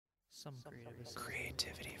Some creative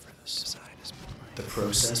Creativity for the side is the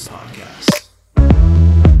Process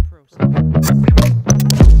Podcast.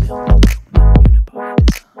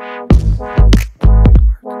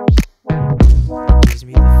 Gives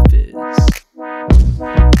me the fizz.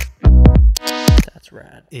 That's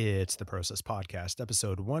rad. It's the Process Podcast,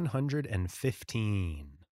 episode 115.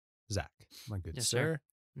 Zach, my good Yes, sir.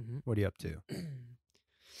 Mm-hmm. What are you up to?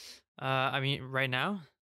 I mean, right now,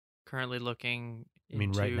 currently looking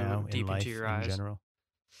Right now, deep in life, into your in eyes. general,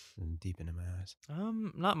 and deep into my eyes.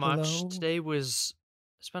 Not much. Hello? Today was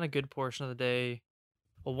I spent a good portion of the day.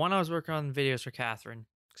 Well, one I was working on videos for Catherine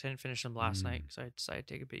because I didn't finish them last night because I decided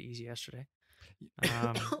to take it a bit easy yesterday.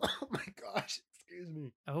 Oh my gosh! Excuse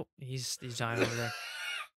me. Oh, he's dying over there.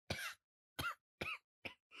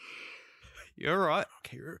 You're right.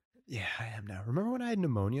 Okay, yeah, I am now. Remember when I had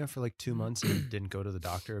pneumonia for like 2 months and didn't go to the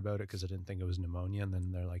doctor about it because I didn't think it was pneumonia, and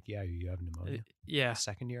then they're like, "Yeah, you have pneumonia." Yeah, The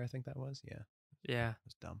second year, I think that was. Yeah, yeah. it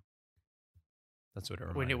was dumb. That's what it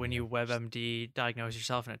reminded When me you of. WebMD diagnose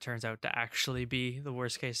yourself and it turns out to actually be the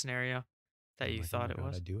worst case scenario that I'm you like, thought oh it my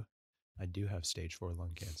God, was. I do have stage 4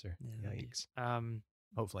 lung cancer. Yeah, Yikes.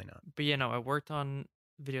 Hopefully not. But yeah, no, I worked on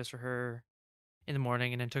videos for her in the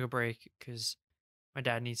morning and then took a break because my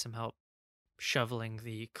dad needs some help shoveling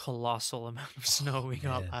the colossal amount of snow we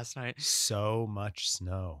got Man. last night. So much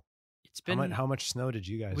snow. It's been How much snow did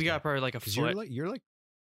you guys we get? got probably like a 'Cause foot. You're like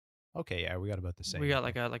okay, yeah, we got about the same. We got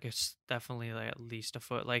definitely like at least a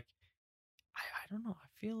foot. Like I don't know. I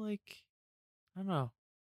feel like I don't know.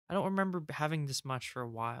 I don't remember having this much for a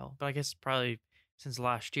while, but I guess probably since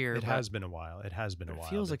last year. It has been a while. It has been a but it while.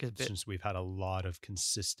 feels like a bit- since we've had a lot of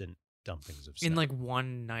consistent dumpings of snow. in like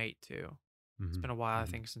one night too. It's Mhm, been a while, I mhm.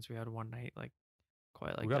 think, since we had one night like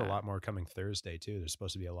quite like We got that. a lot more coming Thursday too. There's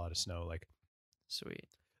supposed to be a lot of snow. Like Sweet.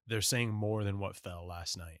 they're saying more than what fell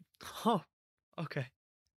last night. Oh, okay.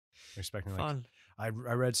 They're expecting like Fun. I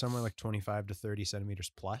read somewhere like 25 to 30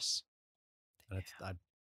 centimeters plus. And it's yeah.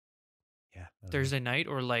 I don't know. Thursday night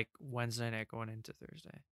or like Wednesday night going into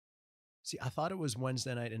Thursday? See, I thought it was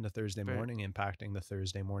Wednesday night into Thursday Right. morning, impacting the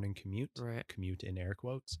Thursday morning commute. Right. Commute in air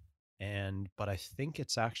quotes. But I think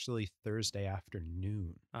it's actually Thursday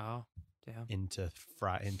afternoon Oh, damn.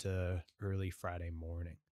 into early Friday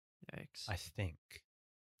morning. Yikes. I think.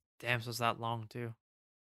 Damn, so it's that long too.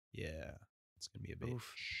 Yeah, it's gonna be a bitch.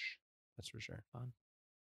 Oof. That's for sure. Fun.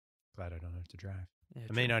 Glad I don't have to drive. Yeah,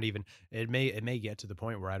 It may not even. It may get to the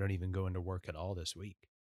point where I don't even go into work at all this week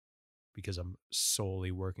because I'm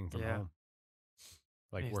solely working from home.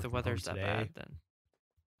 Like if work the from home weather's that today. bad, then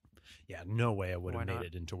Yeah, no way I would Why have made not?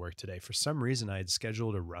 it into work today. For some reason, I had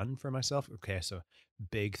scheduled a run for myself. Okay, so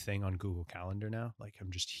big thing on Google Calendar now. Like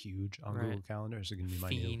I'm just huge on Right. Google Calendar. It's gonna be my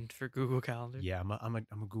new. fiend for Google Calendar. Yeah, I'm a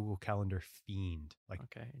Google Calendar fiend. Like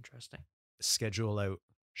Okay, interesting. schedule out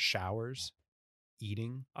showers,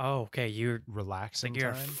 eating, Oh, okay. You're relaxing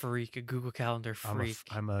you're a time. freak, a Google Calendar freak.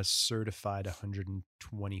 I'm a certified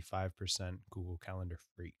 125% Google Calendar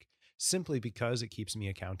freak. Simply because it keeps me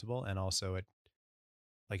accountable, and also it,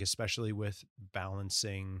 like especially with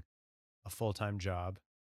balancing a full-time job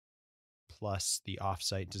plus the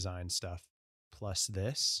offsite design stuff plus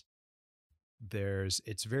this,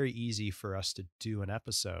 it's very easy for us to do an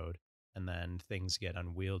episode and then things get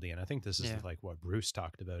unwieldy. And I think this is Yeah. like what Bruce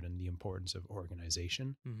talked about in the importance of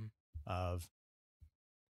organization. Mhm.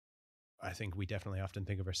 I think we definitely often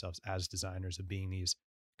think of ourselves as designers of being these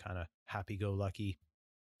kind of happy-go-lucky,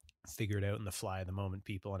 figure it out in the fly of the moment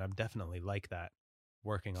people. And I'm definitely like that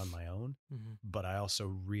working on my own. Mhm. But I also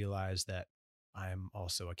realize that I'm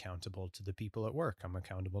also accountable to the people at work. I'm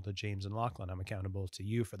accountable to James and Lachlan. I'm accountable to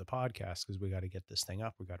you for the podcast because we got to get this thing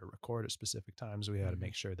up. We got to record at specific times. We got to Mhm.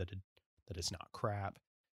 make sure that it's not crap.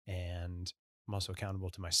 And I'm also accountable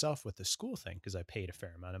to myself with the school thing because I paid a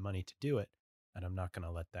fair amount of money to do it. And I'm not going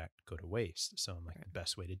to let that go to waste. So I'm like, Right. the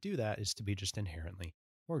best way to do that is to be just inherently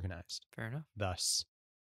organized. Fair enough. Thus,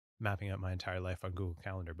 mapping out my entire life on Google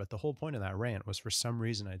Calendar. But the whole point of that rant was, for some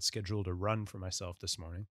reason, I'd scheduled a run for myself this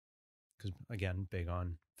morning. Because, again, big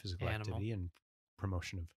on physical activity and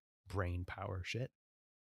promotion of brain power shit.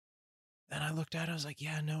 And I looked at it, I was like,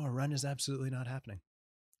 yeah, no, a run is absolutely not happening.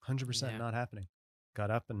 100% Yeah. not happening.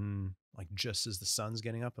 Got up and, like, just as the sun's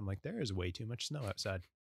getting up, I'm like, there is way too much snow outside.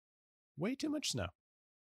 Way too much snow.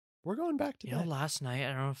 We're going back to You know, bed. last night,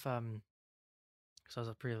 I don't know if because I was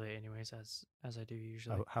up pretty late anyways, as I do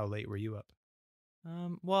usually. How late were you up?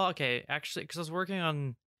 Well, okay, actually, because I was working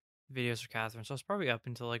on videos for Catherine, so I was probably up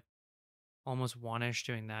until like almost 1-ish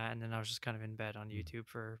doing that, and then I was just kind of in bed on YouTube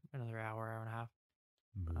for another hour and a half.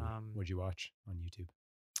 What'd you watch on YouTube?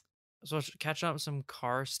 So I was catching up with some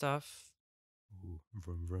car stuff. Ooh,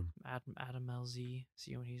 vroom vroom. Adam LZ,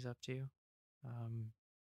 see what he's up to. Um,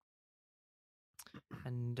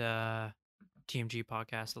 and TMG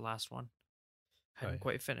podcast, the last one. Hadn't Right.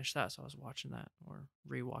 quite finished that, so I was watching that or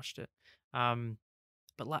rewatched it.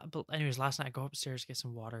 But anyways, last night I go upstairs to get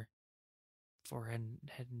some water before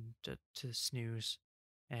heading to snooze,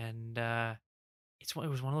 and it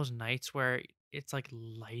was one of those nights where it's like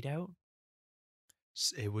light out.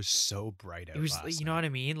 It was so bright It out was, last you know night. what I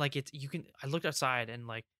mean? Like it's you can. I looked outside and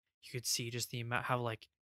like you could see just the amount how like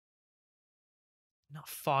not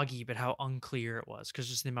foggy, but how unclear it was because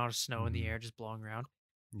just the amount of snow in the Mhm. air just blowing around.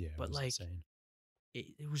 Yeah, it But was like insane.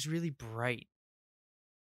 it was really bright.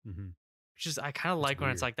 Hmm. Which is I kind of It's like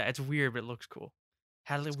when it's weird. like that. It's weird, but it looks cool.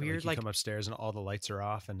 Had a It's got, like, weird you come like upstairs and all the lights are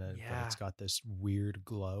off, and but it's yeah. got this weird It's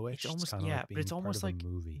glowish. It's almost kind of yeah, like but it's being part almost of a like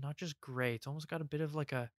movie. not just gray. It's almost got a bit of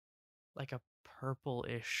like a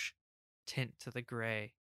purple-ish tint to the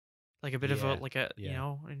gray. Like a bit of a Yeah, like a you yeah.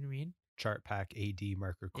 know what I mean? Chart pack AD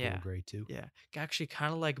marker cool Yeah. gray too, Yeah. Actually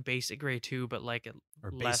kind of like basic gray too, but like or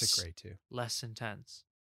basic less gray too. less intense.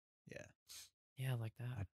 Yeah, Yeah, I like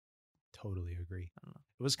that. I totally agree. I don't know.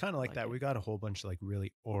 It was kind of I like like that. it. We got a whole bunch of like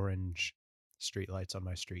really orange street lights on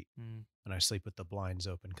my street, Mm. and I sleep with the blinds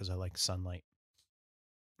open because I like sunlight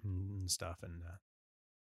and stuff. And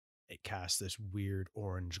it casts this weird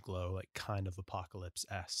orange glow, like kind of apocalypse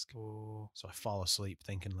esque. Oh. So I fall asleep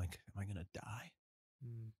thinking, like, am I gonna die?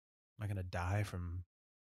 Mm. Am I gonna die from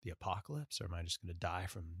the apocalypse, or am I just gonna die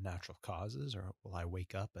from natural causes, or will I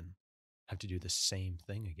wake up and have to do the same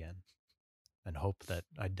thing again and hope that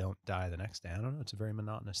I don't die the next day? I don't know. It's a very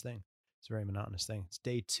monotonous thing. It's a very monotonous thing. It's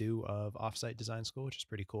day 2 of offsite design school, which is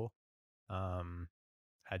pretty cool. Um,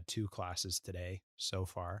 had 2 classes today so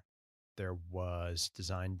far. There was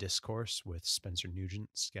design discourse with Spencer Nugent,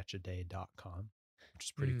 sketchaday.com, which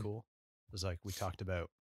is pretty Mm. cool. It was like we talked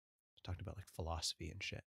about like philosophy and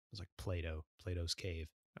shit. It was like Plato's cave,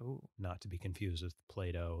 Oh. not to be confused with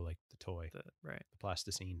Play-Doh, like the toy, Right. the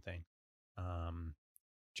plasticine thing.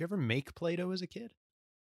 Did you ever make Play-Doh as a kid?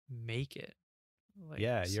 Make it. Like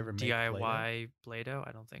Yeah, you some ever make Play-Doh? DIY Play-Doh?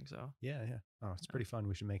 I don't think so. Yeah, yeah. Oh, it's No. pretty fun.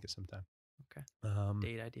 We should make it sometime. Okay. Um,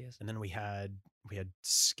 Date ideas. and then we had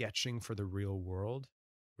sketching for the real world,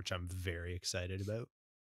 which I'm very excited about.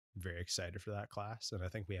 Very excited for that class, and I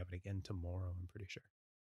think we have it again tomorrow. I'm pretty sure.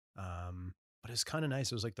 But it's kind of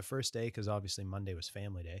nice. It was like the first day because obviously Monday was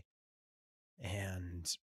family day, and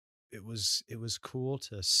it was cool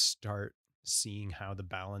to start seeing how the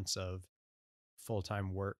balance of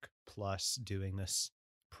full-time work plus doing this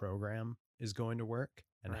program is going to work,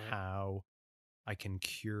 and Right. how I can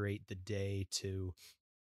curate the day to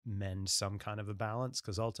mend some kind of a balance,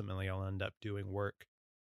 because ultimately I'll end up doing work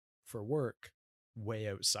for work way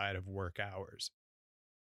outside of work hours.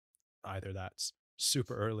 Either that's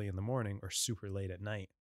super early in the morning or super late at night.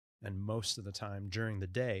 And most of the time during the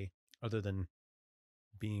day, other than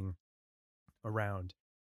being around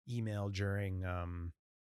email during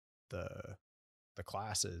the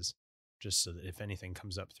classes, just so that if anything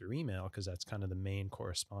comes up through email, because that's kind of the main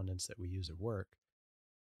correspondence that we use at work.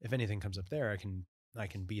 If anything comes up there, I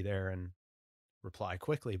can be there and reply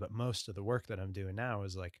quickly. But most of the work that I'm doing now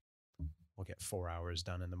is like we'll get 4 hours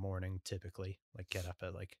done in the morning typically, like get up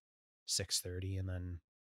at like 6:30 and then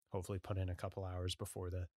hopefully put in a couple hours before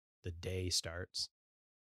the day starts.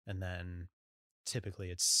 And then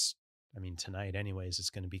typically tonight anyways, it's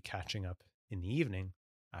going to be catching up in the evening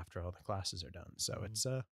after all the classes are done. So it's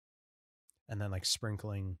and then like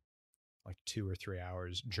sprinkling like 2 or 3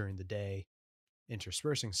 hours during the day,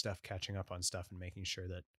 interspersing stuff, catching up on stuff, and making sure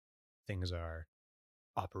that things are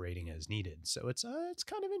operating as needed. So it's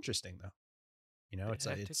kind of interesting though. You know, Bit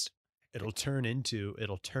hectic. it'll turn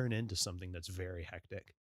into something that's very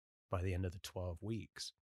hectic by the end of the 12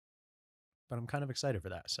 weeks. But I'm kind of excited for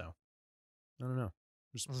that. So I don't know.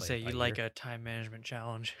 Just I was play gonna it say by you like ear. a time management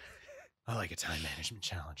challenge. I like a time management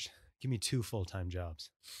challenge. Give me 2 full-time jobs.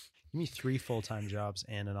 Give me 3 full-time jobs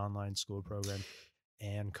and an online school program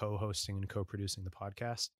and co-hosting and co-producing the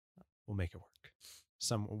podcast. We'll make it work.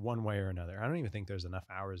 One way or another. I don't even think there's enough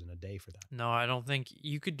hours in a day for that. No, I don't think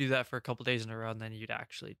you could do that for a couple days in a row and then you'd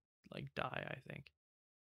actually like die, I think.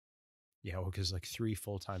 Yeah, well, because like 3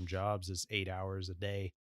 full-time jobs is 8 hours a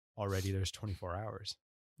day. Already there's 24 hours.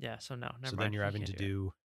 Yeah, so no, never So mind. then you're You having can't to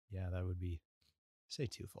do, yeah, that would be, say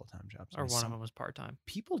 2 full-time jobs. or one of them was part-time.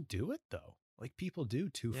 People do it though. Like people do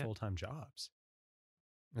 2 Yeah. full-time jobs.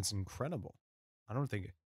 It's incredible. I don't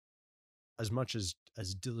think, as much as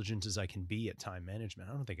diligent as I can be at time management,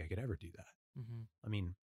 I don't think I could ever do that. Mm-hmm. I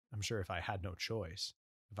mean, I'm sure if I had no choice,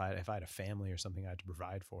 if I had a family or something I had to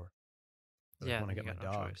provide for, like Yeah, when I you get my got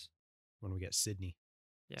no dog, choice. when we get Sydney,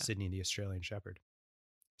 Yeah. Sydney the Australian Shepherd.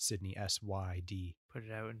 Sydney SYD. Put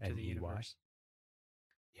it out into the NEY. universe.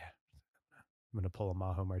 Yeah. I'm going to pull a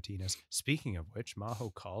Majo Martinez. Speaking of which, Majo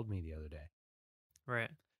called me the other day. Right.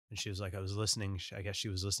 And she was like, I was listening. I guess she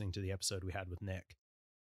was listening to the episode we had with Nick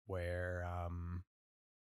where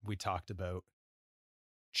we talked about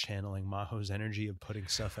channeling Majo's energy of putting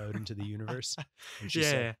stuff out into the universe. And she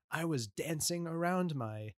said, I was dancing around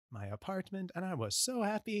my apartment and I was so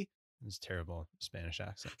happy. It was terrible Spanish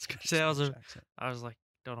accent. I was like,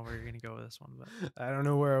 don't know where you're going to go with this one, but I don't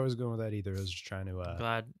know where I was going with that either. I was just trying to I'm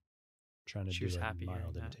glad do a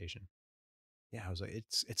mild imitation. Yeah, I was like,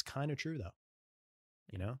 it's kind of true though.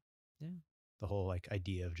 You know? Yeah. The whole like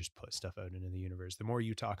idea of just put stuff out into the universe. The more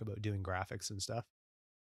you talk about doing graphics and stuff,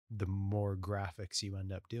 the more graphics you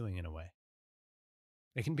end up doing in a way.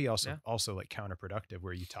 It can be also like counterproductive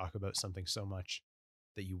where you talk about something so much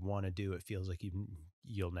that you want to do, it feels like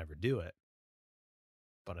you'll never do it.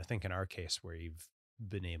 But I think in our case where you've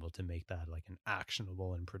been able to make that like an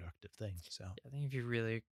actionable and productive thing. So I think if you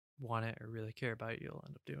really want it or really care about it, you'll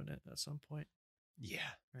end up doing it at some point. Yeah,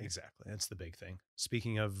 right? Exactly. That's the big thing.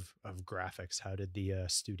 Speaking of graphics, how did the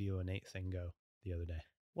Studio Innate thing go the other day?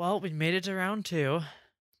 Well, we made it to round 2.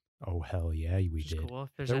 Oh, hell yeah, we did. Cool.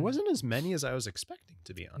 There wasn't as many as I was expecting,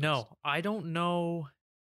 to be honest. No, I don't know.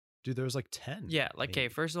 Dude, there was like 10. Yeah, like, okay,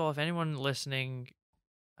 first of all, if anyone listening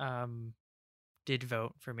did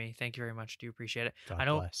vote for me, thank you very much. Do appreciate it. God I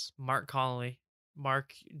know bless. Mark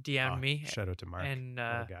DM'd me. Shout out to Mark. And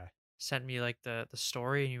guy. Sent me like the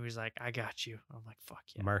story, and he was like, I got you. I'm like, fuck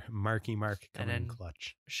yeah. Marky Mark coming in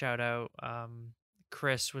clutch. Shout out.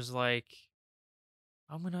 Chris was like,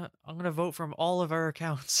 I'm gonna vote from all of our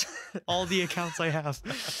accounts, all the accounts I have.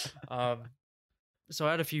 So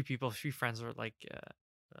I had a few friends were like,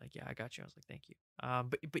 yeah, I got you. I was like, thank you.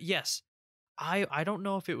 But yes, I don't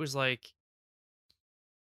know if it was like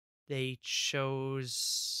they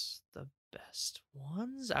chose the best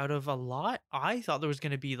ones out of a lot. I thought there was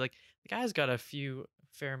gonna be like the guy's got a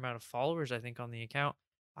fair amount of followers, I think, on the account.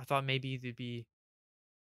 I thought maybe there'd be,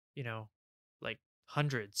 like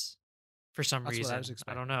hundreds. For some reason, what I was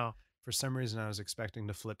expecting. I don't know. For some reason, I was expecting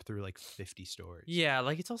to flip through like 50 stories. Yeah,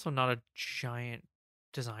 like it's also not a giant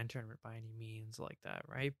design tournament by any means like that,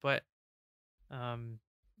 right? But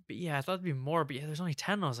yeah, I thought it'd be more. But yeah, there's only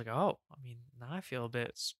 10. I was like, oh, I mean, now I feel a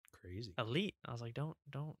bit crazy, elite. I was like, don't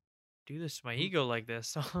do this to my ego like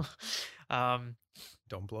this.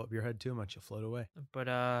 Don't blow up your head too much; you'll float away. But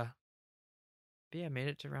yeah, made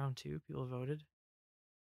it to round 2. People voted.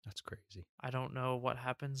 That's crazy. I don't know what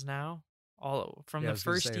happens now. All from the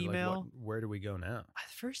first email. Like, where do we go now?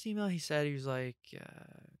 The first email he said, he was like,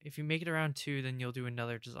 if you make it around 2, then you'll do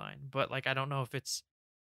another design. But like, I don't know if it's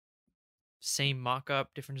same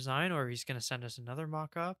mock-up, different design, or he's gonna send us another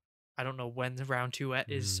mock-up. I don't know when the round 2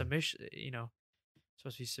 is submission.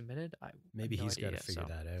 Supposed to be submitted. Maybe he's got to figure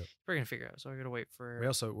that out. We're gonna figure it out. So we're gonna wait for.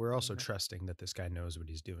 We're also trusting that this guy knows what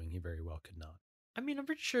he's doing. He very well could not. I mean, I'm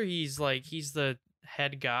pretty sure he's the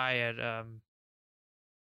head guy at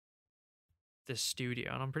this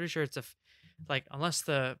studio, and I'm pretty sure it's unless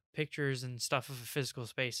the pictures and stuff of a physical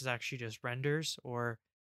space is actually just renders or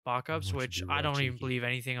mock-ups, which I don't even believe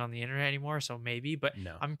anything on the internet anymore, so maybe, but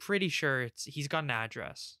no. I'm pretty sure he's got an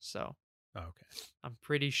address, so okay. I'm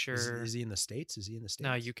pretty sure. Is he in the States? Is he in the States?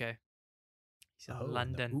 No, UK. He's in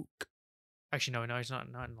London. Actually, no, he's not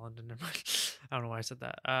in London. I don't know why I said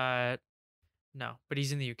that. No, but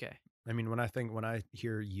he's in the UK. I mean, when I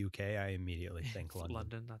hear UK, I immediately think London.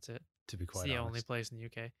 London, that's it. To be quite honest, it's the only place in the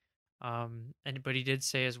UK. But he did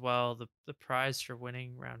say as well the prize for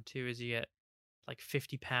winning round 2 is you get like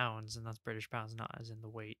 £50, and that's British pounds, not as in the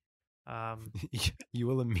weight. You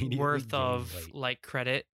will immediately worth of weight. Like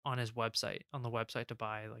credit on his website, on the website to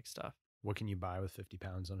buy like stuff. What can you buy with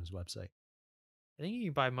 £50 on his website? I think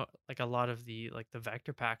you can buy like a lot of the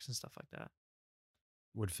vector packs and stuff like that.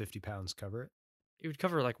 Would £50 cover it? It would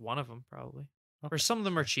cover like one of them probably, or some of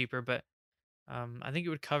them are cheaper, but I think it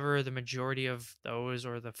would cover the majority of those,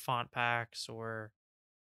 or the font packs, or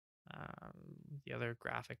the other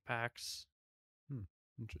graphic packs.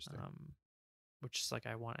 Interesting. Which is like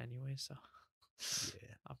I want anyway, so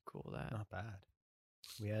yeah, I'm cool with that. Not bad.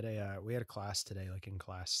 We had a class today. Like in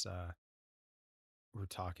class, we're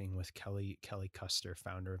talking with Kelly Custer,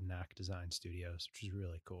 founder of Knack Design Studios, which is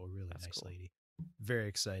really cool. Really nice lady. Very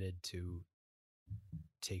excited to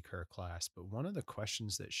take her class. But one of the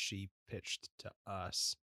questions that she pitched to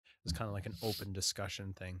us was kind of like an open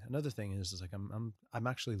discussion thing. Another thing is like I'm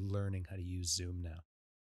actually learning how to use Zoom now,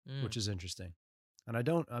 which is interesting. And I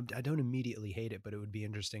don't immediately hate it, but it would be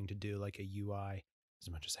interesting to do like a UI,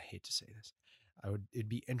 as much as I hate to say this, It'd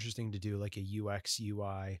be interesting to do like a UX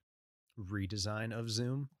UI redesign of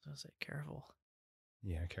Zoom. I was gonna say careful.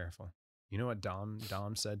 Yeah, careful. You know what Dom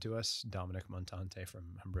said to us? Dominic Montante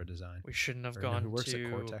from Umbra Design. We shouldn't have Or, no, gone who works to at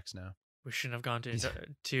Cortex now. We shouldn't have gone to He's-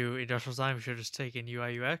 to industrial design. We should have just taken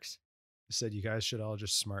UI UX. Said you guys should all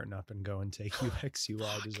just smarten up and go and take UX UI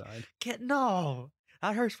Fuck. design. No,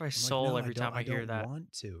 that hurts my I'm soul like, no, every time I hear don't that.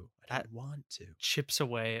 want to. I That- don't want to. Chips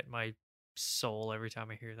away at my soul every time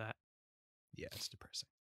I hear that. Yeah, it's depressing.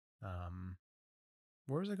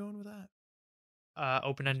 Where was I going with that?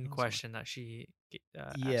 Open-ended Awesome. question that she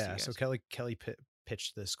asked Yeah, you so guys. Kelly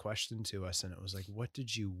pitched this question to us, and it was like, what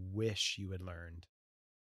did you wish you had learned?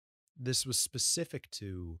 This was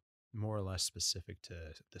more or less specific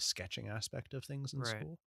to the sketching aspect of things in Right.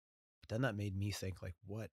 school. But then that made me think, like,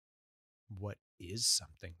 what is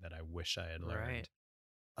something that I wish I had learned Right.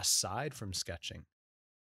 aside from sketching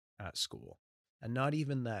at school? And not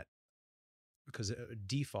even that, because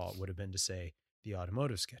default would have been to say the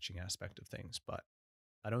automotive sketching aspect of things, but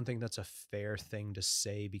I don't think that's a fair thing to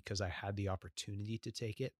say because I had the opportunity to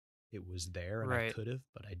take it. It was there and I Right. could have,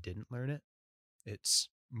 but I didn't learn it. It's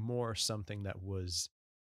more something that was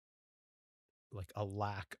like a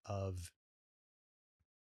lack of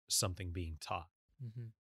something being taught. Mm-hmm.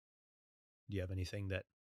 Do you have anything that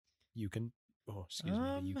you can,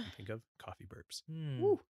 that you can think of? Coffee burps.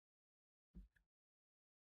 Woo.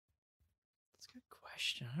 That's a good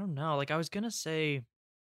question. I don't know. Like I was gonna say,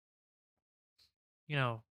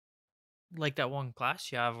 like that one class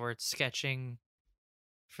you have where it's sketching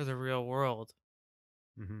for the real world.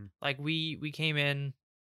 Mm-hmm. Like we came in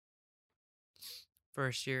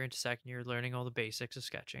first year into second year learning all the basics of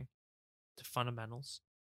sketching, the fundamentals.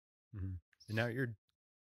 Mm-hmm. And now you're,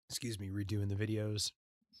 redoing the videos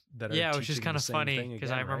that are Yeah, which is teaching kind the of same funny thing because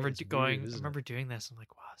again, I remember right? It's going. weird, I isn't it? remember doing this. I'm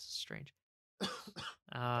like, wow, this is strange.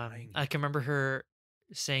 Dying. I can remember her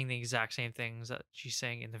saying the exact same things that she's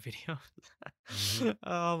saying in the video. Mhm.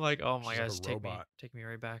 I'm like, oh my She's like gosh, a take me, robot. take me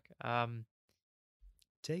right back.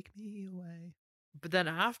 Take me away. But then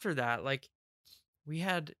after that, like, we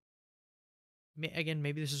had, again,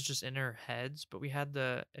 maybe this is just in our heads, but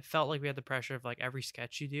it felt like we had the pressure of like every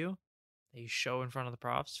sketch you do that you show in front of the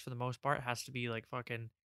profs for the most part has to be like fucking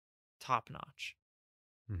top notch.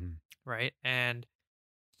 Mm-hmm. Right. And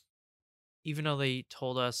even though they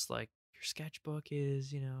told us like your sketchbook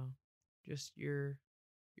is, just your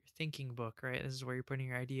thinking book, right? This is where you're putting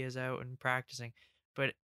your ideas out and practicing.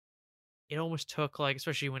 But it almost took like,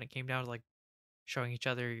 especially when it came down to like showing each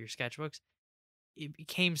other your sketchbooks, it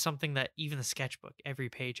became something that even the sketchbook, every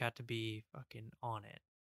page had to be fucking on it.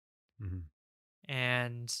 Mm-hmm.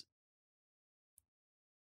 And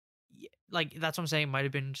like that's what I'm saying, it might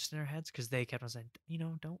have been just in our heads because they kept on saying,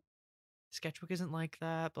 don't, sketchbook isn't like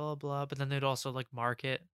that, blah blah. But then they'd also like mark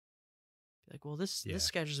it, be like, well, this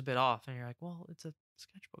sketch is a bit off, and you're like, well, it's a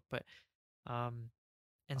sketchbook. But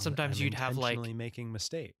and sometimes I'm you'd have like intentionally making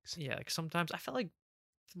mistakes. Yeah, like sometimes I felt like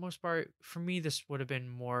for the most part for me this would have been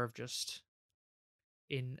more of just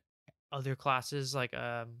in other classes, like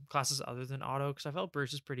classes other than auto, because I felt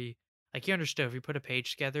Bruce is pretty like he understood if we put a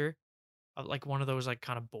page together like one of those like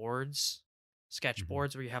kind of boards, sketch Mhm.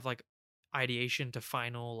 boards where you have like ideation to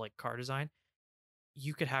final like car design,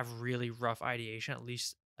 you could have really rough ideation at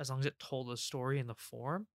least as long as it told a story in the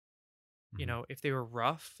form. Mhm. If they were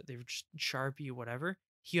rough, they were just Sharpie, whatever.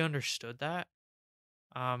 He understood that.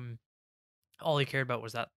 All he cared about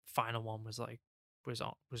was that final one was like was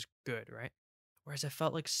good, right? Whereas I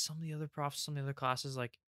felt like some of the other profs, some of the other classes,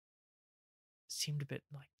 like seemed a bit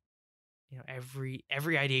like, every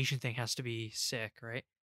ideation thing has to be sick, right?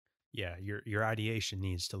 Yeah, your ideation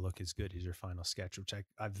needs to look as good as your final sketch, which I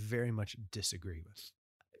very much disagree with.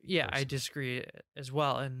 Yeah, I Personally. disagree as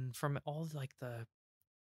well. And from all like the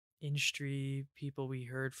industry people we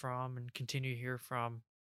heard from and continue to hear from,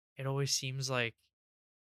 it always seems like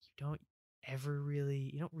you don't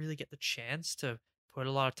really get the chance to put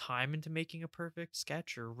a lot of time into making a perfect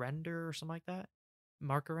sketch or render or something like that.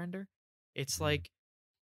 Marker render. It's Mhm. like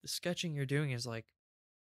the sketching you're doing is like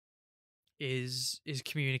is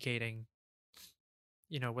communicating,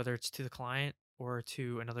 whether it's to the client or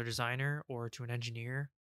to another designer or to an engineer.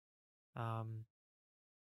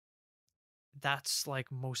 That's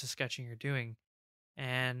like most of the sketching you're doing.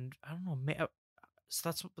 And I don't know,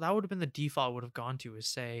 so that would have been the default I would have gone to is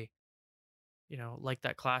say, like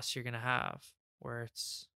that class you're gonna have where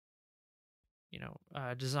it's,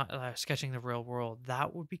 design sketching the real world.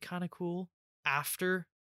 That would be kind of cool after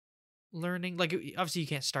learning. Like obviously you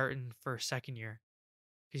can't start in first second year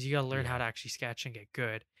because you got to learn how Yeah. to actually sketch and get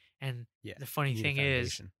good. And Yeah, the funny you need a thing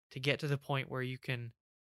is foundation. to get to the point where you can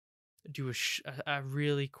do a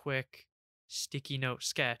really quick sticky note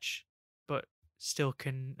sketch, but still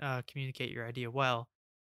can communicate your idea well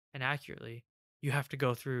and accurately, you have to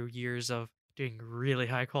go through years of doing really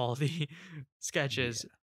high quality sketches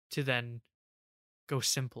Yeah. to then go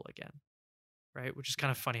simple again, right? Which is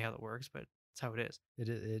kind of Yeah. funny how that works, but it's how it is.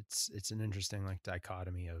 It's an interesting like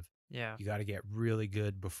dichotomy of Yeah. you got to get really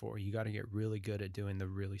good before you got to get really good at doing the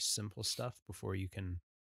really simple stuff before you can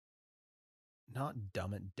not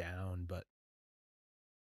dumb it down, but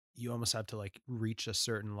you almost have to like reach a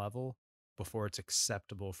certain level before it's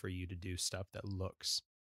acceptable for you to do stuff that looks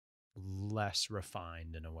less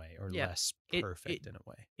refined in a way or Yeah. less It it perfect in a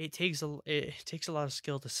way. it takes a lot of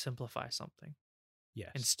skill to simplify something and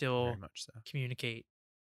Yes, very still much so. communicate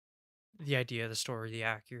the idea, the story, the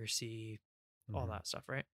accuracy, all Hmm. that stuff,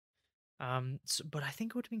 right? But I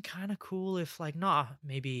think it would have been kind of cool if, like, not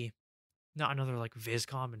maybe not another like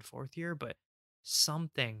VisCom in fourth year, but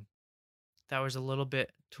something that was a little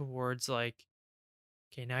bit towards like,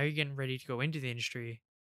 okay, now you're getting ready to go into the industry.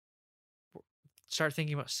 Start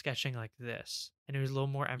thinking about sketching like this, and it was a little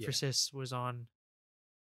more Yeah. emphasis was on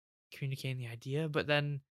communicating the idea. But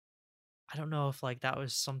then I don't know if like that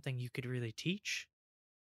was something you could really teach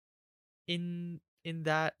in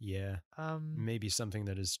that. Yeah. Um, Maybe something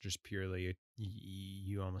that is just purely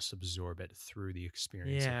you almost absorb it through the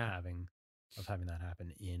experience yeah, of having that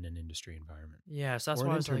happen in an industry environment yeah. So that's or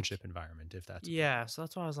why an I was like, internship environment if that's a thing. yeah. So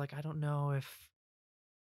that's why I was like, I don't know if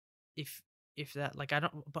if that like I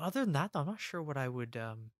don't. But other than that, though, I'm not sure what I would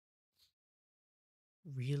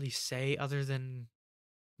really say other than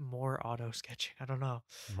more auto sketching. I don't know.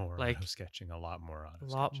 More auto Like sketching, a lot more a auto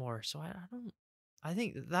lot sketching. more. So I don't I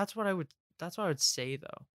think that's what I would say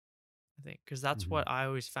though. I think cuz that's Hmm. what I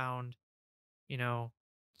always found, you know,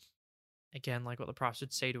 again like what the profs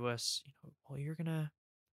would say to us, well you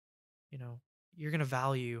know, you're going to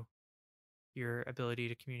value your ability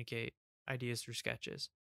to communicate ideas through sketches,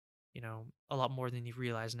 a lot more than you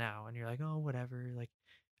realize now and you're like, "Oh, whatever, like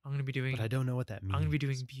I'm going to be But I doing don't know what that I'm gonna be means.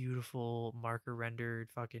 doing beautiful marker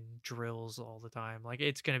rendered fucking drills all the time. Like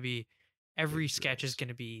it's gonna be every Big sketch is drills.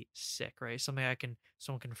 gonna be sick, right? Something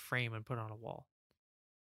someone can frame and put on a wall.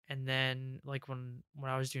 And then like when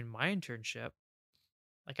I was doing my internship,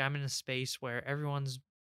 like I'm in a space where everyone's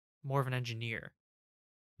more of an engineer.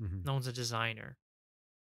 Hmm. No one's a designer.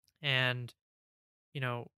 And, you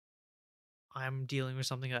know, I'm dealing with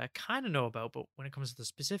something that I kind of know about, but when it comes to the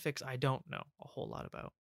specifics, I don't know a whole lot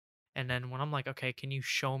about. And then when I'm like, okay, can you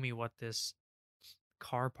show me what this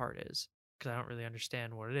car part is, because I don't really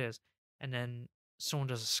understand what it is. And then someone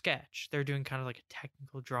does a sketch. They're doing kind of like a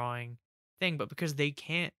technical drawing thing, but because they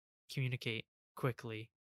can't communicate quickly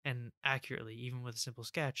and accurately, even with a simple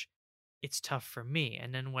sketch, it's tough for me.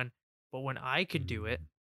 And then when I could do it, Mm.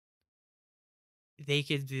 they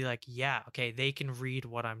could be like, yeah, okay, they can read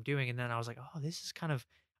what I'm doing. And then I was like, oh, this is kind of,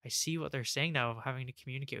 I see what they're saying now of having to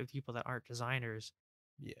communicate with people that aren't designers,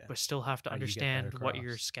 Yeah. but still have to How do you get that understand what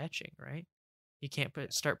you're across? sketching, right? You can't Yeah.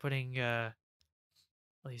 start putting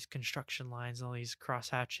all these construction lines and all these cross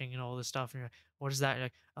hatching and all this stuff. And you're like, what is that? You're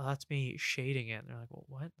like, oh, that's me shading it. And they're like, well,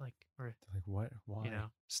 what? Like, or, Like what? you Why?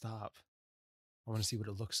 know, Stop. I want to see what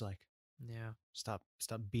it looks like. yeah, Stop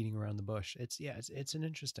beating around the bush. It's an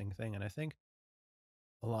interesting thing and I think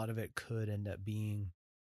a lot of it could end up being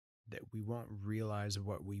that we won't realize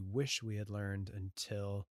what we wish we had learned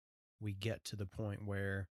until we get to the point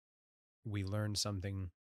where we learn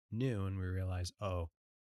something new and we realize, oh,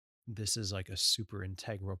 this is like a super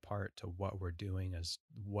integral part to what we're doing as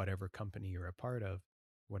whatever company you're a part of,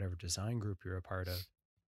 whatever design group you're a part of.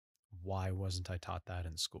 Why wasn't I taught that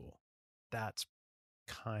in school? That's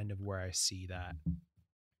kind of where I see that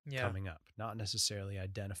yeah. coming up, not necessarily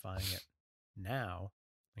identifying it now.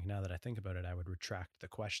 Like now that I think about it, I would retract the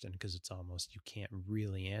question because it's almost you can't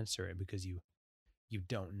really answer it because you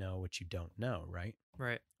don't know what you don't know, right?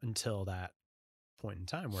 Right. Until that point in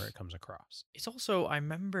time where it comes across. It's also, I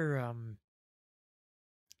remember,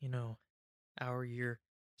 you know, our year,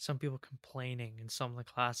 some people complaining in some of the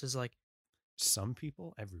classes, like, Some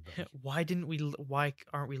people, everybody. why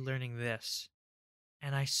aren't we learning this?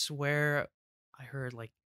 And I swear I heard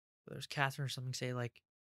like, there's Catherine or something say like,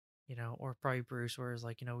 or probably Bruce, where it's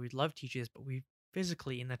like, we'd love to teach you this, but we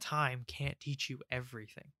physically in the time can't teach you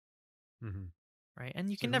everything, Mm-hmm. right? And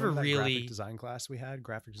you It's can like never remember that graphic really, design class we had,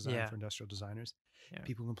 graphic design yeah, for industrial designers. yeah.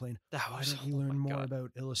 People complain, That why was, don't you oh my learn more god,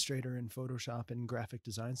 about Illustrator and Photoshop and graphic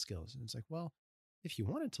design skills? And it's like, well, if you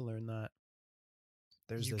wanted to learn that,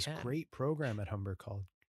 there's you this can. great program at Humber called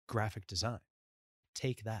graphic design.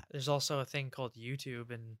 Take that. There's also a thing called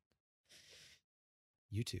YouTube, and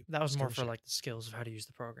YouTube, that was more for Skillshare, like the skills of how to use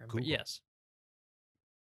the program. But Google. yes,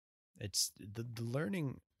 It's the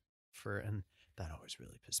learning. and that always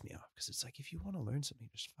really pissed me off because it's like, if you want to learn something,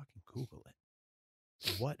 just fucking Google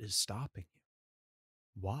it. What is stopping you?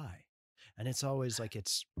 Why? And it's always like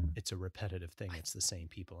it's a repetitive thing. It's the same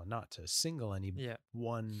people, and not to single any Yeah.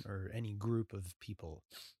 one or any group of people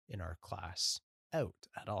in our class out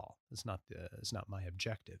at all. It's not my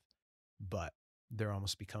objective. But there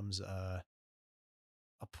almost becomes a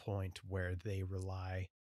point where they rely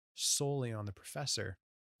solely on the professor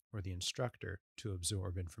or the instructor to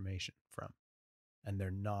absorb information from. And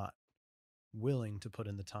they're not willing to put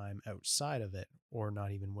in the time outside of it, or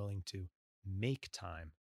not even willing to make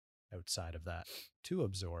time outside of that to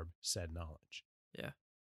absorb said knowledge. Yeah.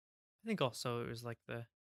 I think also it was like the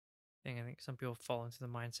thing. I think some people fall into the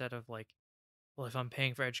mindset of like, well, if I'm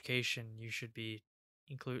paying for education, you should be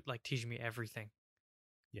teaching me everything.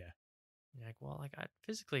 Yeah. And you're like, well, like I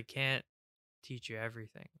physically can't teach you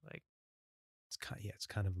everything. Like It's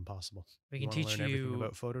kind of impossible. we You can want to teach learn everything you,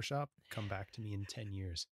 about Photoshop? Come back to me in 10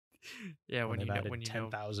 years yeah, when when they've you know, added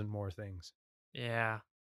 10,000 more things. yeah,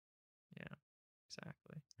 yeah,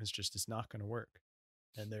 exactly. It's not going to work.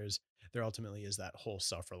 And there ultimately is that whole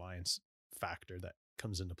self-reliance factor that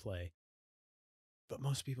comes into play. But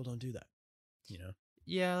most people don't do that, you know?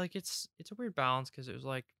 Yeah, like it's a weird balance because it was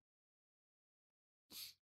like,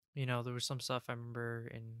 there was some stuff I remember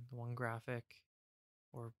in the one graphic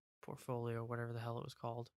or portfolio, whatever the hell it was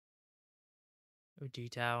called, with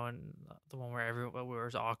detail, and the one where everyone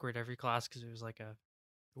was awkward every class because it was like You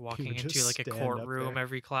walking would into just like a stand up courtroom there.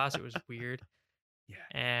 every class. It was weird.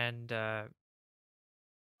 Yeah. And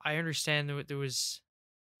I understand that there was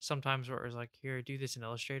sometimes where it was like, here, do this in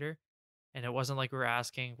Illustrator. And it wasn't like we were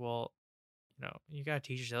asking, well, you got to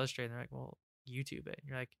teach us Illustrator. And they're like, well, YouTube it. And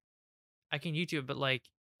you're like, I can YouTube, but like,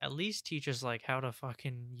 at least teach us like how to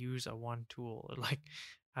fucking use a one tool or like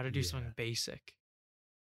how to do Yeah. something basic.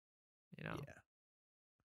 Yeah.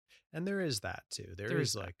 And there is that too. There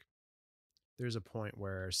is that. There's a point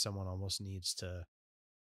where someone almost needs to,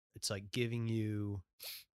 it's like giving you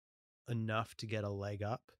enough to get a leg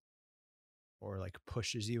up, or like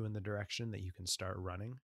pushes you in the direction that you can start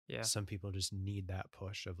running. Yeah. Some people just need that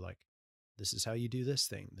push of like, this is how you do this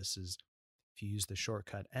thing. This is, if you use the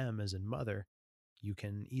shortcut M as in mother, you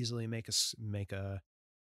can easily make a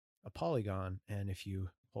polygon. And if you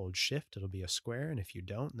hold shift, it'll be a square. And if you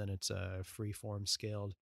don't, then it's a free-form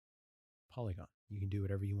scaled polygon. You can do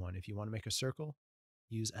whatever you want. If you want to make a circle,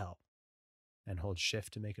 use L and hold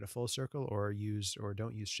shift to make it a full circle, or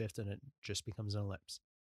don't use shift and it just becomes an ellipse.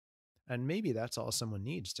 And maybe that's all someone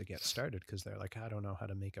needs to get started, because they're like, I don't know how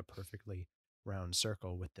to make a perfectly round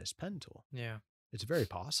circle with this pen tool. Yeah. It's very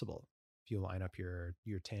possible if you line up your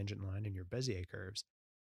tangent line and your Bezier curves,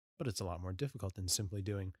 but it's a lot more difficult than simply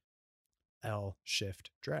doing L,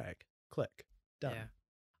 shift, drag, click, done. Yeah.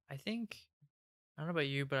 I don't know about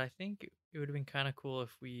you, but I think it would have been kind of cool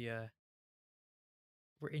if we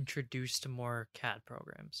were introduced to more CAD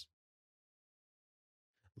programs.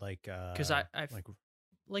 Like Because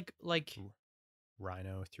like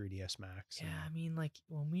Rhino, 3ds Max. Yeah, I mean, like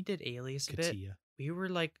when we did Alias a bit, CATIA. we were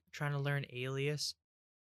like trying to learn Alias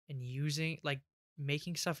and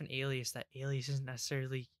making stuff in Alias that Alias isn't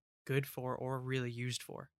necessarily good for or really used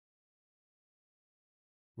for.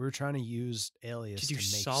 We were trying to use Alias to make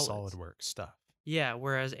SolidWorks stuff. Yeah,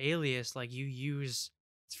 whereas Alias, like it's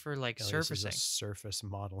for like Alias surfacing. is a surface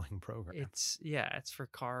modeling program. It's for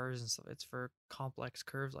cars and stuff. It's for complex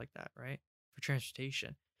curves like that, right? For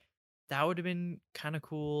transportation. That would have been kind of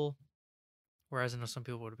cool. Whereas I know some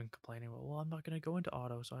people would have been complaining, well, I'm not going to go into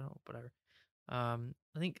auto, so I don't, whatever.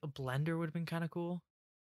 I think a blender would have been kind of cool.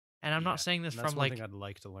 And I'm not saying this from one thing I'd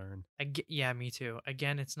like to learn. Yeah, me too.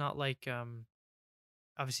 Again, it's not like,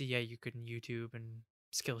 obviously, yeah, you could YouTube and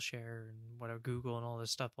Skillshare and whatever, Google and all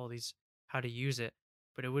this stuff, all these, how to use it.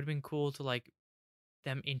 But it would have been cool to like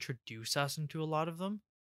them introduce us into a lot of them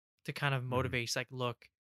to kind of motivate, like, look,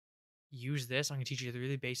 use this. I'm going to teach you the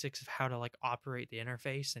really basics of how to like operate the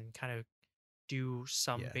interface and kind of do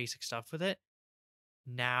some basic stuff with it.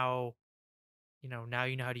 Now you know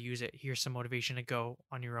how to use it. Here's some motivation to go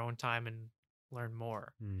on your own time and learn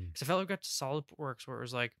more. Because I felt like we got to SolidWorks where it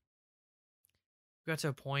was like, we got to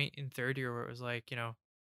a point in third year where it was like, all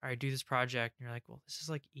right, do this project. And you're like, well, this is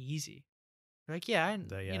like easy. You're like, yeah, and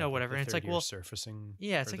whatever. And it's like, well, surfacing.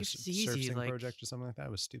 Yeah, it's like, it's easy. Like, project or something like that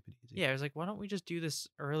was stupid easy. Yeah, it was like, why don't we just do this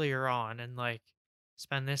earlier on and like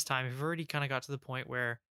spend this time? We've already kind of got to the point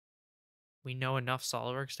where we know enough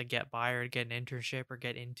SolidWorks to get by or to get an internship or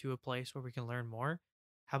get into a place where we can learn more.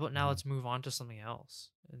 How about now let's move on to something else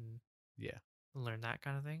and learn that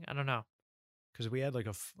kind of thing? I don't know. because we had like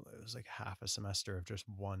it was like half a semester of just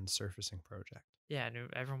one surfacing project, Yeah, and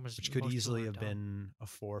everyone was which could most people easily were have done. been a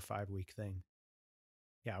 4 or 5 week thing.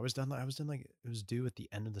 Yeah, I was done. I was done like it was due at the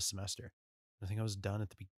end of the semester. I think I was done at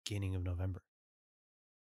the beginning of November.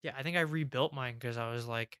 Yeah, I think I rebuilt mine because I was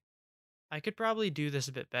like, I could probably do this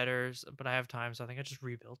a bit better, but I have time, so I think I just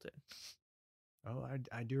rebuilt it. Oh,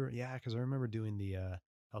 I do. Yeah, because I remember doing the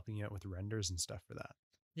helping you out with renders and stuff for that.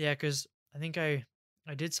 Yeah, because I think I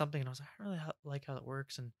did something and I was like, I don't really like how it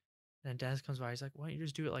works, and then Dennis comes by, he's like, why don't you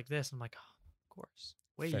just do it like this? I'm like, oh, of course,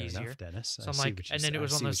 way Fair enough, easier. Dennis. So I'm like, and then it I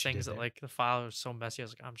was one see of those what you things did that there. like the file was so messy. I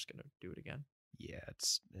was like, I'm just gonna do it again. Yeah,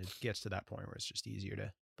 it gets to that point where it's just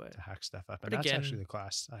easier But to hack stuff up, but and that's actually again, the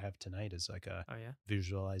class I have tonight. Is like a oh yeah,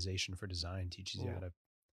 visualization for design. Teaches you how oh, to.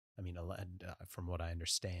 I mean, from what I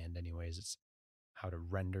understand, anyways, it's how to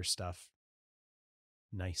render stuff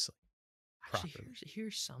nicely, actually, properly.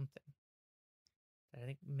 here's something that I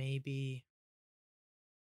think maybe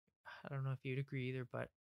I don't know if you'd agree either, but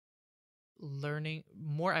learning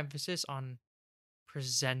more emphasis on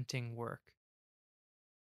presenting work.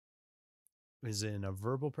 Is in a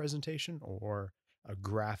verbal presentation or a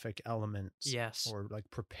graphic element Yes, or like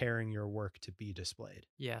preparing your work to be displayed.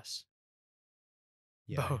 yes,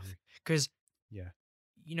 Yeah, I both. agree. Because Yeah,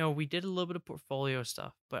 we did a little bit of portfolio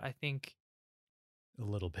stuff, but I think a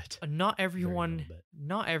little bit, not very little everyone bit.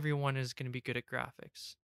 not everyone is going to be good at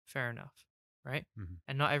graphics. Fair enough, right? Mm-hmm.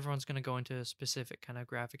 And not everyone's going to go into a specific kind of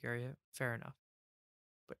graphic area. Fair enough.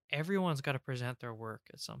 But everyone's got to present their work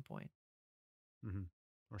at some point. Mm-hmm.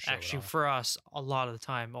 Or show it Actually, off. for us, a lot of the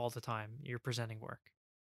time, all the time, you're presenting work,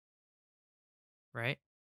 right?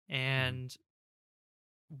 Mm-hmm. And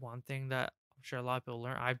one thing that I'm sure a lot of people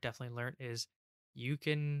learn, I've definitely learned, is you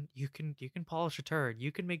can polish a turd.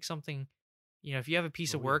 You can make something, if you have a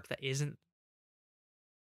piece of Oh yeah. work that isn't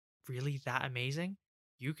really that amazing,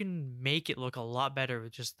 you can make it look a lot better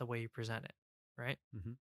with just the way you present it, right?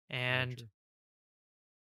 Mm-hmm. Very And true.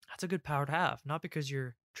 that's a good power to have, not because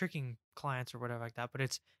you're tricking clients or whatever like that, but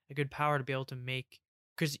it's a good power to be able to make,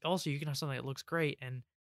 because also you can have something that looks great and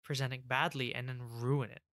present it badly and then ruin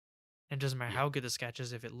it. And it doesn't matter Yeah. how good the sketch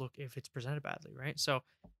is if it's presented badly, right? So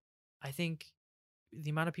I think the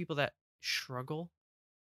amount of people that struggle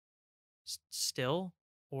still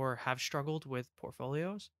or have struggled with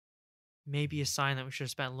portfolios may be a sign that we should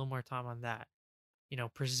have spent a little more time on that, Yeah.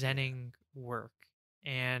 presenting work.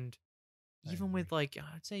 And I even agree. with like,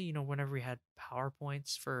 I'd say, whenever we had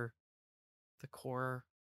PowerPoints for the core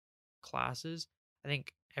classes, I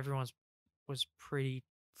think everyone's was pretty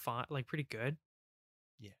fine, like pretty good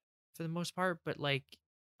Yeah. for the most part. But like,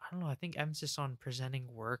 I don't know, I think emphasis on presenting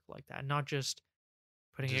work like that, not just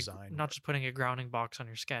Design not work. just putting a grounding box on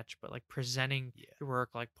your sketch, but like presenting Yeah. your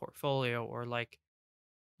work like portfolio or like,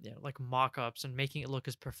 like mock-ups and making it look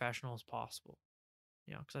as professional as possible.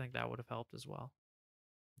 Because I think that would have helped as well.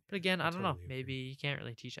 But again, I I don't know. totally Maybe agree. you can't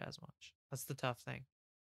really teach as much. That's the tough thing.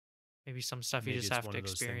 Maybe some stuff you Maybe just it's have one to of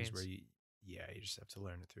those things where experience. you just have to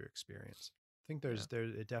learn it through experience. I think Yeah,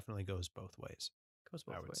 it definitely goes both ways. goes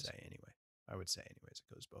I both would ways. say anyway. I would say anyways,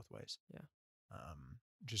 it goes both ways. Yeah.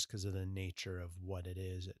 Just because of the nature of what it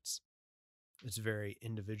is, it's very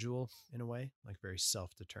individual in a way, like very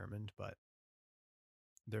self-determined, but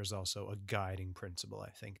there's also a guiding principle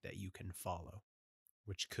I think that you can follow,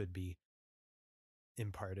 which could be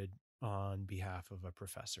imparted on behalf of a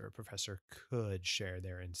professor. A professor could share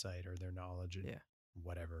their insight or their knowledge and Yeah.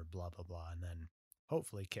 whatever, blah, blah, blah, and then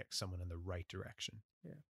hopefully kick someone in the right direction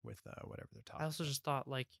Yeah. with whatever they're I talking also about. just thought,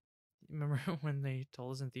 like, remember when they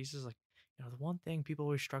told us in thesis, like, the one thing people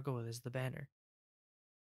always struggle with is the banner,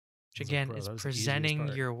 which I was like, again bro, is that was the easiest presenting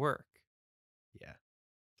part. your work. Yeah,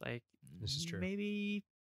 Like, this is true. maybe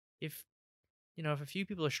if, if a few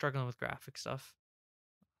people are struggling with graphic stuff,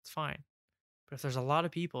 it's fine. But if there's a lot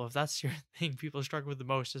of people, if that's your thing, people struggle with the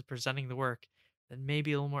most is presenting the work, then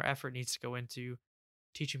maybe a little more effort needs to go into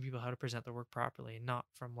teaching people how to present their work properly, and not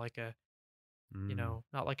from like a, Mm,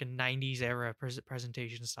 not like a 90s era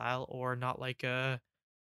presentation style, or not like a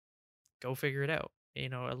go figure it out, a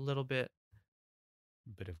little bit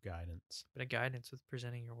of guidance. bit of guidance with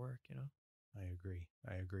presenting your work, I agree.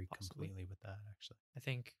 I agree possibly. completely with that, actually. I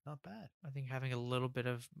think Not bad. I think having a little bit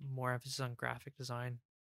of more emphasis on graphic design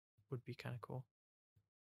would be kind of cool.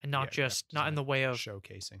 And Yeah, graphic not in design, the way of,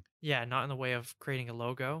 showcasing. yeah, not in the way of creating a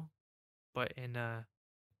logo, but in a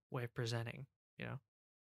way of presenting,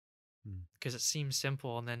 Mm. because it seems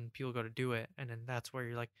simple and then people go to do it and then that's where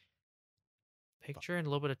you're like, picture and a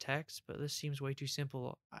little bit of text, but this seems way too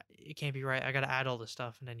simple. It can't be right. I got to add all this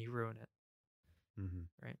stuff and then you ruin it, Mm-hmm.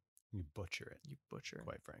 right? You butcher it, You butcher it.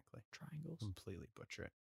 quite frankly. Triangles. Completely butcher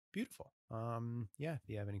it. Beautiful. Yeah, if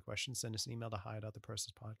you have any questions, send us an email to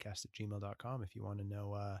hi.theprocesspodcast@gmail.com if you want to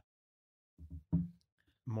know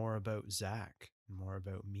more about Zach, more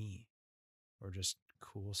about me, or just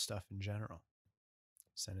cool stuff in general.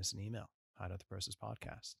 Send us an email,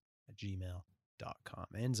 hi.theprocesspodcast@gmail.com.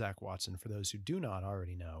 And Zach Watson, for those who do not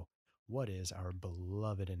already know, what is our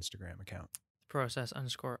beloved Instagram account? Process___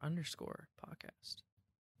 podcast.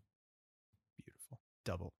 Beautiful.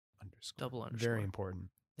 Double underscore. Double underscore. Very important.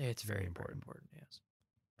 It's very important. Yes.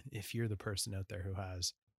 If you're the person out there who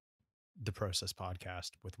has the Process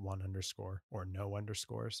Podcast with 1 underscore or no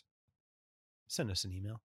underscores, send us an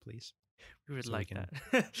email, please. We would So like we can-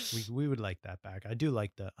 that. We would like that back. I do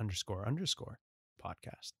like the underscore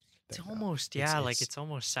podcast. It's thing, though. almost it's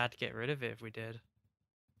almost sad to get rid of it if we did.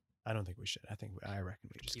 I don't think we should. I reckon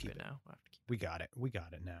we just Keep it now. We'll have to keep We got it. We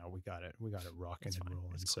got it now. We got it rocking It's and fine.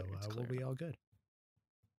 rolling. It's So clear. It's we'll clear be now. all good.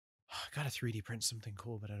 I got to 3D print something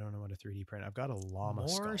cool, but I don't know what to 3D print. I've got a llama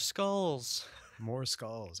More skull. skulls. More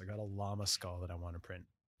skulls. I got a llama skull that I want to print,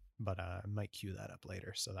 but I might cue that up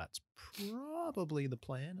later. So that's probably the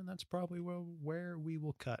plan, and that's probably where we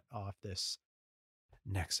will cut off this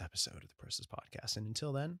next episode of the Process Podcast. And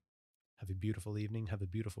until then, have a beautiful evening, have a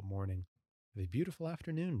beautiful morning, have a beautiful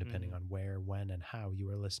afternoon, depending on where, when, and how you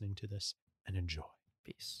are listening to this, and enjoy.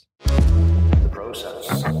 Peace. The process.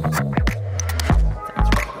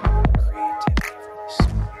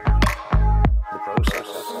 The process.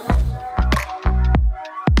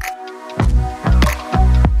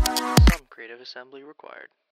 Some creative assembly required.